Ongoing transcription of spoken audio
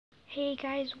Hey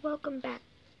guys, welcome back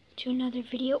to another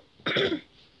video. And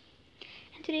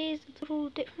today is a little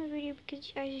different video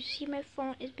because as you see my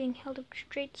phone is being held up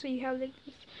straight, so you have like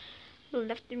this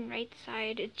left and right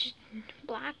side. It's just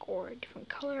black or a different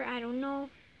color, I don't know.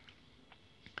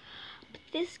 But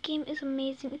this game is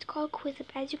amazing. It's called Quiz Up,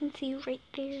 as you can see right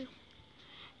there.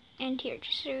 And here,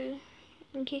 just so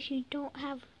in case you don't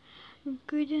have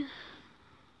good,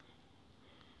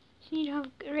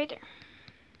 right there.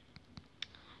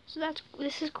 So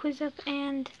this is Quiz Up,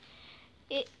 and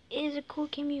it is a cool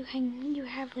game. You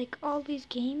have like all these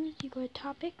games. You go to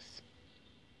topics.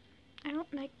 I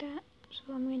don't like that,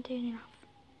 so I'm going to turn it off.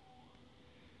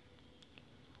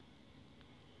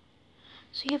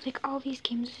 So you have like all these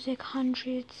games. There's like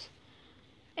hundreds.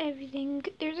 Everything.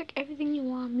 There's like everything you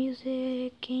want.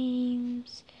 Music,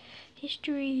 games,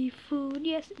 history, food.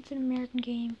 Yes, it's an American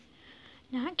game,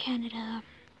 not Canada,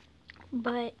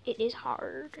 but it is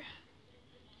hard.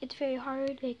 It's very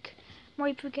hard. Like, the more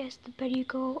you guess, the better you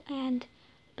go. And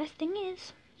the best thing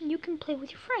is, you can play with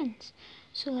your friends.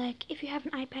 So like, if you have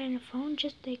an iPad and a phone,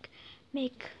 just like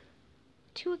make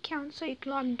 2 accounts so you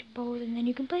can log into both, and then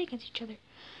you can play against each other.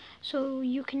 So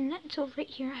you can. So right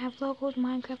here I have logos,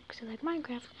 Minecraft because I like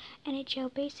Minecraft,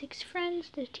 NHL Basics, Friends,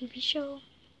 the TV show.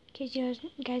 In case you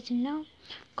guys didn't know,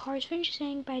 Cars, finished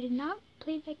saying, but I did not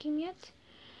play that game yet.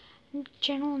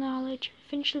 General knowledge,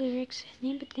 finish lyrics,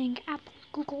 name a thing, Apple,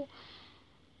 Google,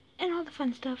 and all the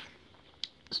fun stuff.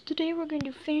 So today we're going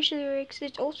to finish the lyrics.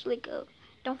 It's also like a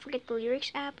don't forget the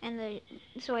lyrics app, and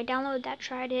so I downloaded that,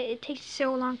 tried it. It takes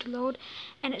so long to load,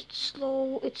 and it's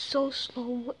slow. It's so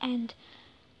slow, and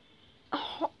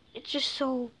it's just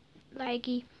so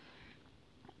laggy.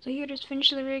 So here it is, finish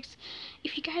the lyrics.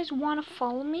 If you guys want to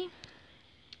follow me,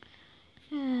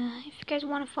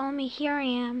 here I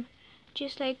am.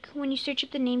 Just like when you search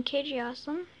up the name KJ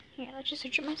Awesome. Here, let's just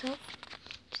search it myself.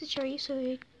 Just to show you.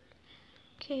 So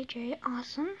KJ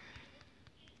Awesome.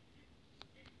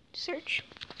 Search.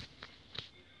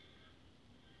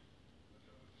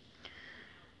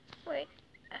 Wait.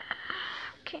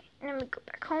 Okay, let me go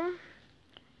back home.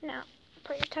 Now,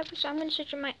 play your type. So I'm going to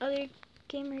search on my other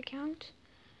gamer account.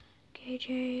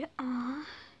 KJ Awesome.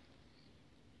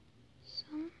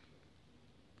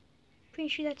 Pretty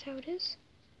sure that's how it is.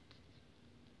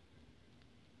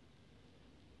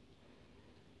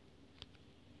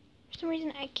 For some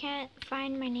reason I can't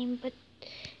find my name, but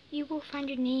you will find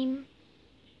your name.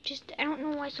 Just, I don't know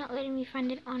why it's not letting me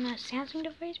find it on a Samsung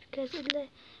device, because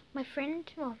my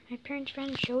parents'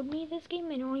 friend showed me this game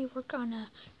and it only worked on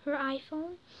her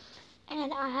iPhone,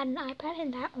 and I had an iPad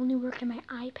and that only worked on my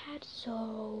iPad,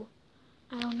 so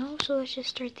I don't know. So let's just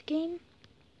start the game.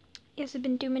 Yes, it's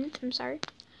been 2 minutes, I'm sorry.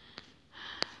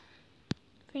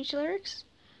 Finish the lyrics,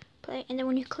 play, and then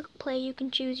when you click play you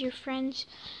can choose your friends.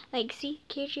 Like, see,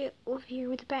 KJ over here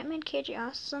with the Batman, KJ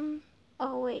Awesome.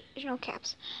 Oh wait, there's no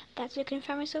caps. That's where I couldn't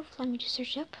find myself. Let me just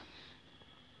search up.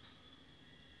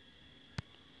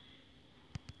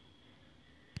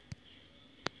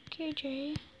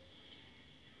 KJ,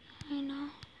 I know.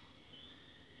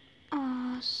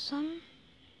 Awesome.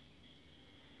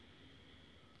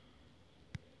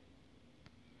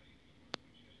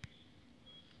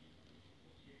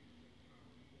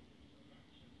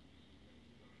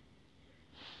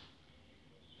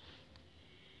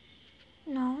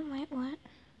 No, wait, what?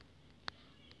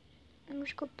 Let me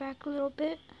just go back a little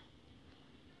bit.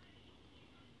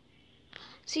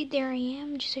 See, there I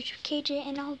am. Just search for KJ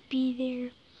and I'll be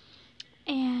there.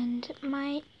 And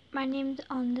my name's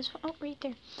on this one. Oh, right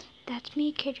there. That's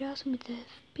me, KJ Awesome, with the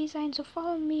peace sign. So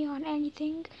follow me on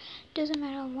anything. Doesn't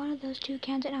matter, one of those 2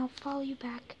 accounts, and I'll follow you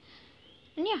back.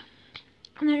 And yeah,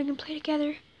 and then we can play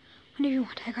together whenever you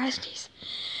want. I gotta sneeze.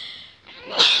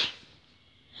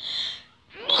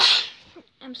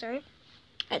 I'm sorry.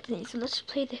 I sneeze. So let's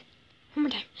play one more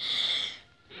time.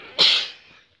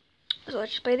 So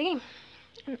let's just play the game.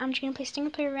 And I'm just gonna play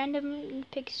single player random,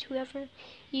 picks whoever.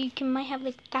 Might have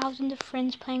like thousands of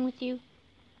friends playing with you.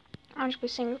 I'll just play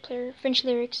single player, finish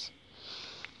lyrics.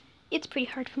 It's pretty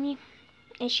hard for me.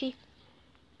 Is she?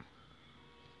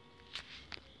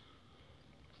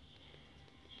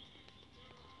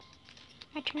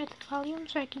 I turn up the volume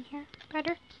so I can hear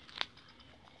better.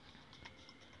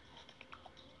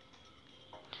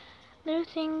 Little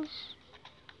things.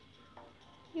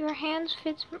 Your hands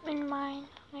fits in mine.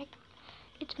 Like,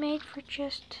 it's made for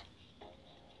just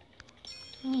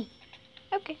me.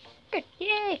 Okay, good.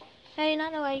 Yay! I did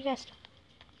not know I guessed.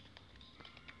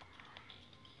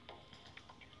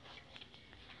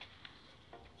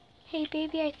 Hey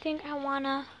baby, I think I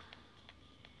wanna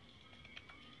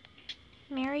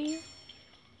marry you.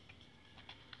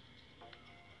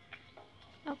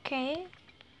 Okay.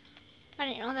 I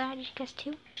didn't know that. I just guessed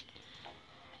two.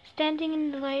 Standing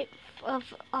in the light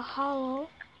of a hollow.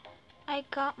 I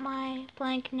got my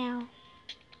blank now.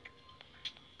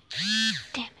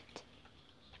 Damn it.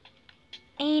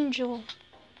 Angel.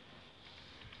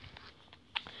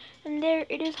 And there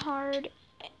it is hard.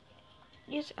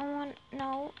 Yes, I want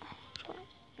no.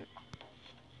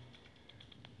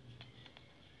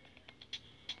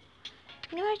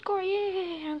 New high score,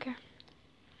 yay! I don't care.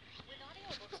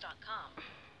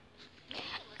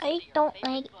 I don't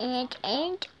like it.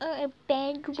 It's a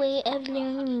bad way of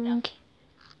learning.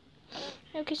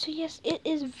 Okay, so yes, it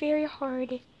is very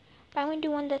hard. But I'm gonna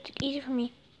do one that's easy for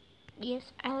me.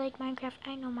 Yes, I like Minecraft.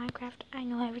 I know Minecraft. I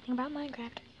know everything about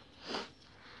Minecraft.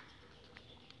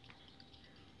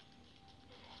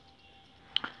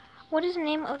 What is the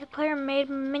name of the player-made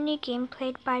minigame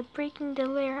played by breaking the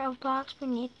layer of blocks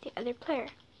beneath the other player?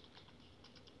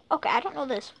 Okay, I don't know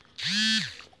this.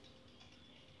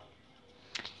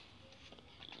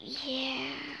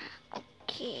 Yeah,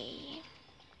 okay.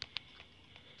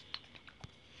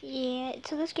 Yeah,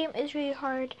 so this game is really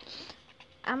hard.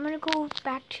 I'm gonna go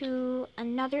back to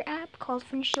another app called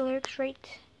Finish the Lyrics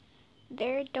right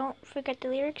there. Don't forget the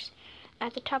lyrics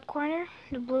at the top corner,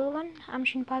 the blue one. I'm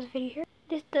just gonna pause the video here.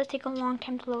 This does take a long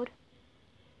time to load.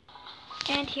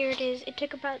 And here it is. It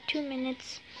took about 2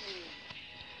 minutes.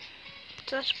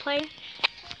 So let's play.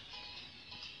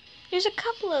 There's a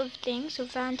couple of things. So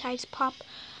Valentine's Pop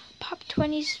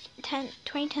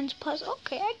 2010s plus.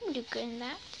 Okay, I can do good in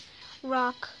that.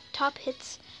 Rock, top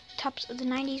hits, tops of the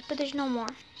 90s, but there's no more.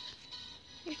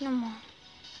 There's no more.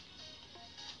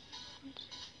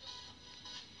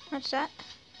 What's that?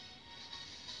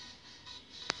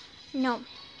 No.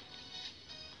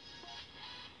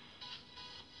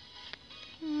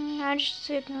 I'm just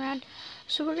sitting around.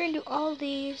 So we're gonna do all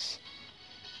these.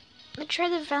 Let's try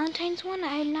the Valentine's one.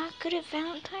 I'm not good at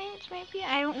Valentine's, maybe.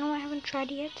 I don't know. I haven't tried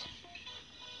it yet.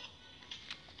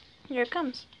 Here it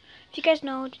comes. If you guys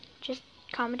know, just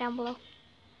comment down below.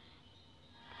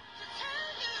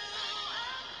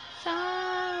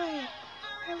 Sorry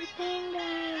for everything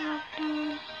that I've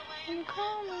done. And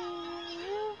call me,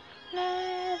 you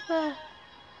never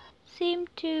seem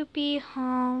to be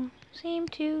home. Seem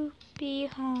to be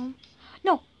home.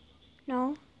 No,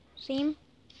 no, seem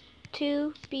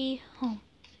to be home.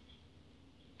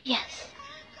 Yes.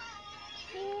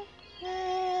 You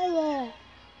never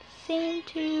seem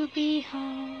to be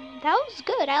home. That was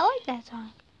good. I like that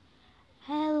song.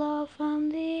 Hello from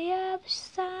the other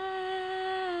side.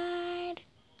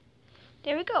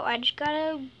 There we go. I just got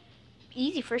a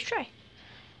easy first try.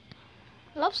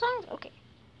 Love songs? Okay.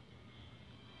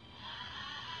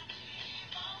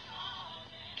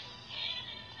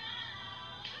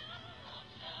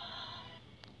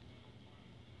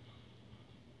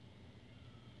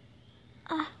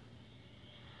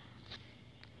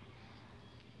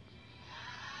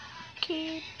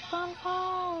 Keep on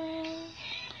falling.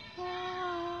 Whoa,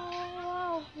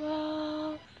 whoa,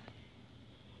 whoa.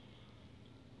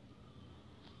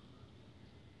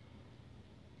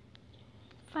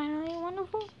 Finally,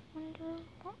 wonderful.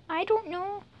 I don't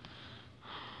know.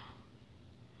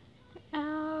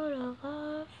 Out of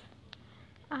love,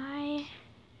 I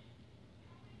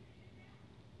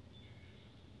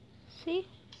see.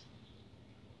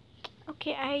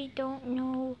 Okay, I don't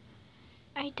know.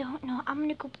 I don't know. I'm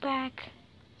gonna go back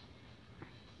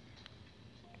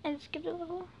and skip the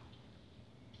level.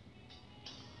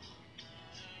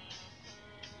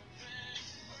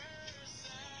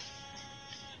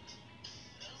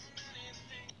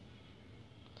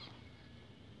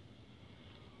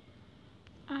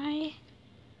 I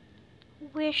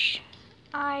wish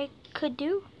I could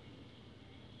do.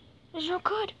 It's no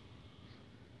good.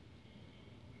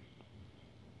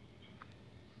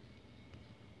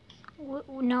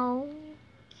 No.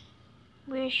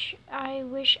 Wish I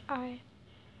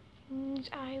means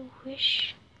I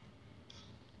wish.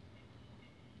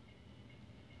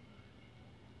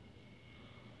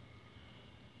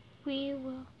 We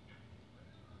will.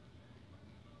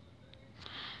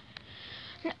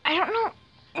 I don't know.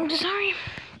 I'm sorry.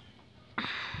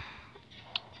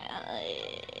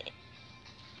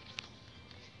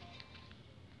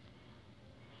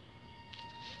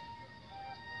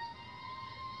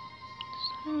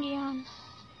 Sundian.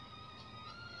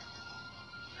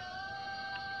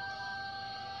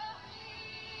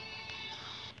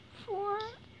 For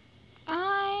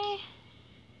I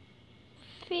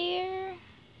fear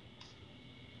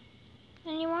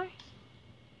anymore.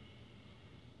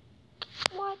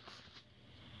 What?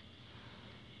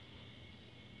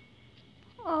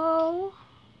 Oh,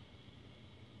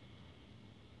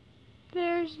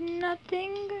 there's There's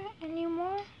nothing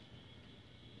anymore.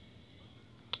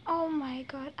 Oh my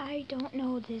god, I don't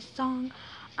know this song.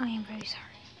 I am very sorry.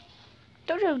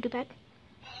 Don't do bad.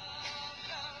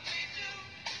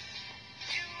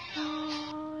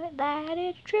 Oh, that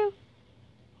is true.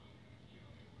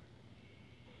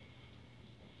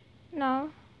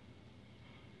 No.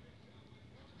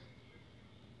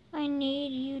 I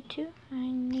need you too.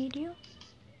 I need you.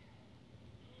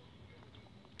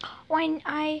 When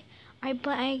I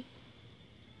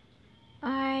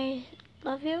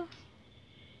love you.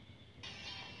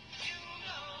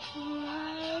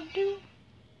 I do.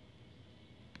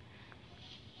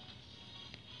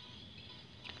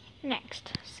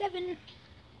 Next, 7.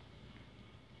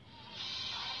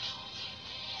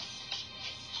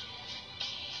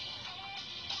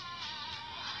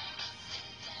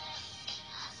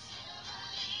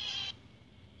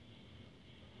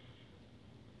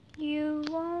 You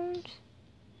won't.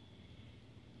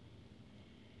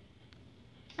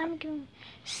 I'm going.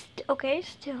 Okay,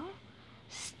 still.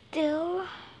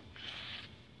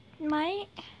 Might.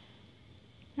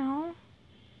 No.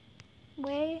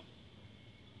 Wait.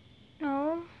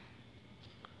 No.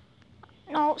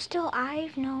 No. Still,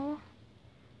 I've no.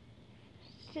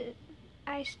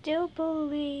 I still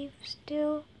believe.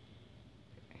 Still.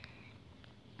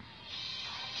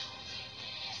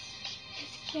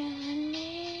 It's killing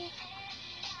me.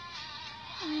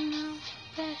 I know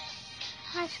that.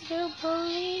 I still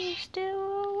believe.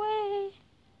 Still away.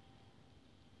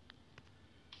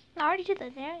 I already did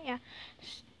that there. Yeah.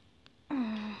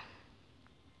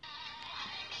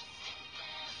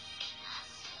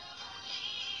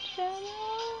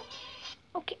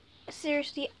 Okay,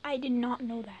 seriously, I did not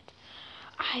know that.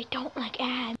 I don't like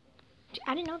ads.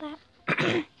 I didn't know that.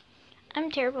 I'm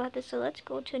terrible at this, so let's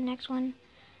go to the next one.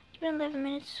 It's been 11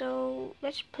 minutes, so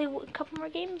let's play a couple more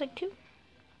games, like 2.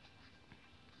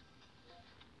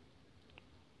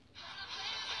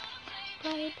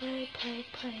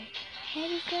 Play.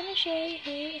 Haters gonna shake,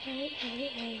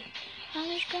 hey. I'm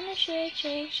just gonna shake.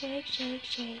 Shake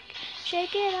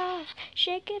it off.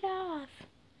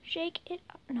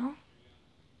 No.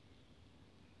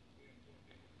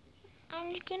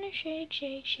 I'm just gonna shake.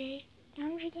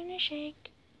 I'm just gonna shake.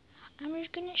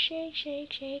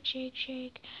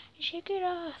 Shake it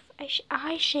off. I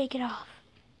shake it off.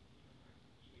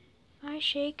 I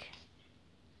shake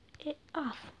it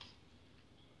off.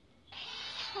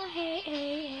 Oh,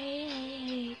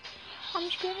 hey. I'm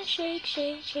just gonna shake.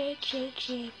 I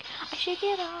shake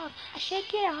it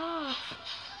off.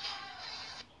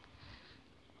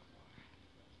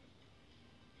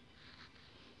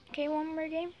 Okay, one more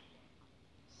game.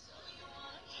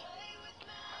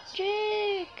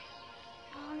 Jake!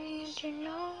 I need to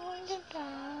know when to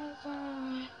dive.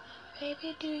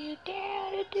 Baby, do you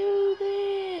dare to do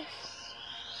this?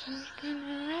 I'm just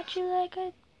gonna at you like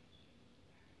a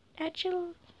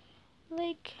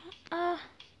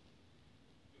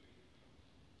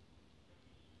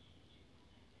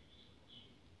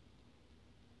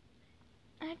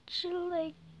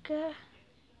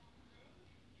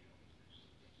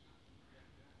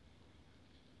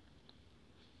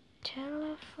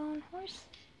telephone horse.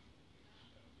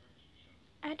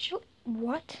 Actually,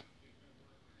 what?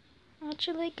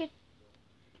 Actually, like a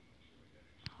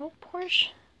hope horse.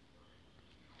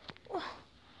 Oh.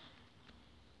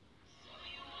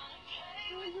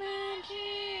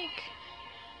 Magic.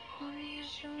 Only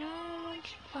if you know what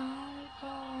you fall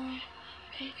for.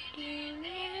 If you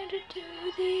dare to do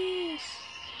this,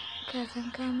 'cause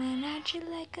I'm coming at you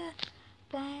like a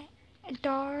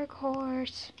dark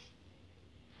horse.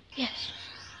 Yes.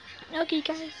 Okay,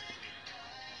 guys.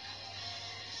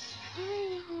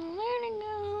 Learning.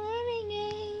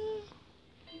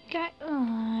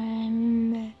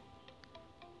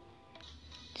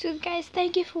 So guys,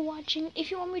 thank you for watching. If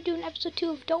you want me to do an episode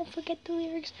 2 of Don't Forget the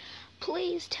Lyrics,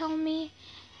 please tell me.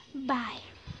 Bye.